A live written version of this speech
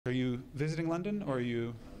Are you visiting London, or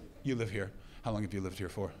you live here? How long have you lived here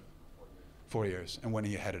for? 4 years. And when are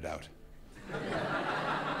you headed out?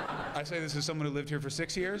 I say this as someone who lived here for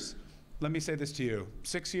 6 years. Let me say this to you.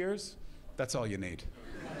 6 years, that's all you need.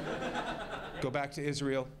 Go back to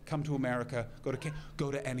Israel, come to America, go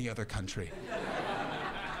to any other country.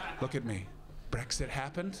 Look at me. Brexit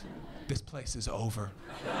happened. This place is over.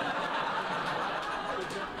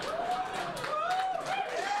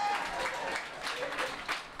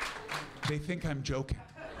 They think I'm joking.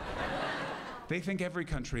 They think every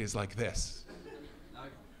country is like this. No.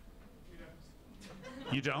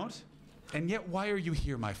 You don't? And yet, why are you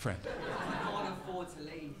here, my friend? I can't afford to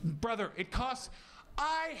leave. Brother, it costs...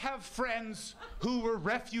 I have friends who were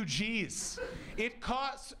refugees. It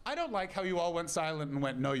costs... I don't like how you all went silent and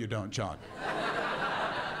went, no you don't, John.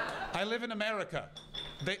 I live in America.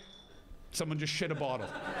 Someone just shit a bottle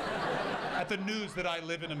at the news that I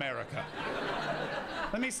live in America.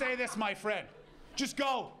 Let me say this, my friend. Just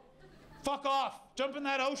go. Fuck off. Jump in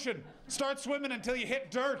that ocean. Start swimming until you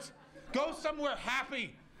hit dirt. Go somewhere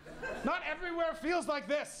happy. Not everywhere feels like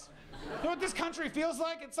this. You know what this country feels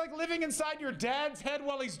like? It's like living inside your dad's head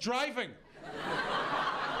while he's driving.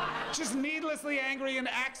 Just needlessly angry and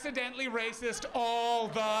accidentally racist all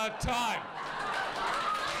the time.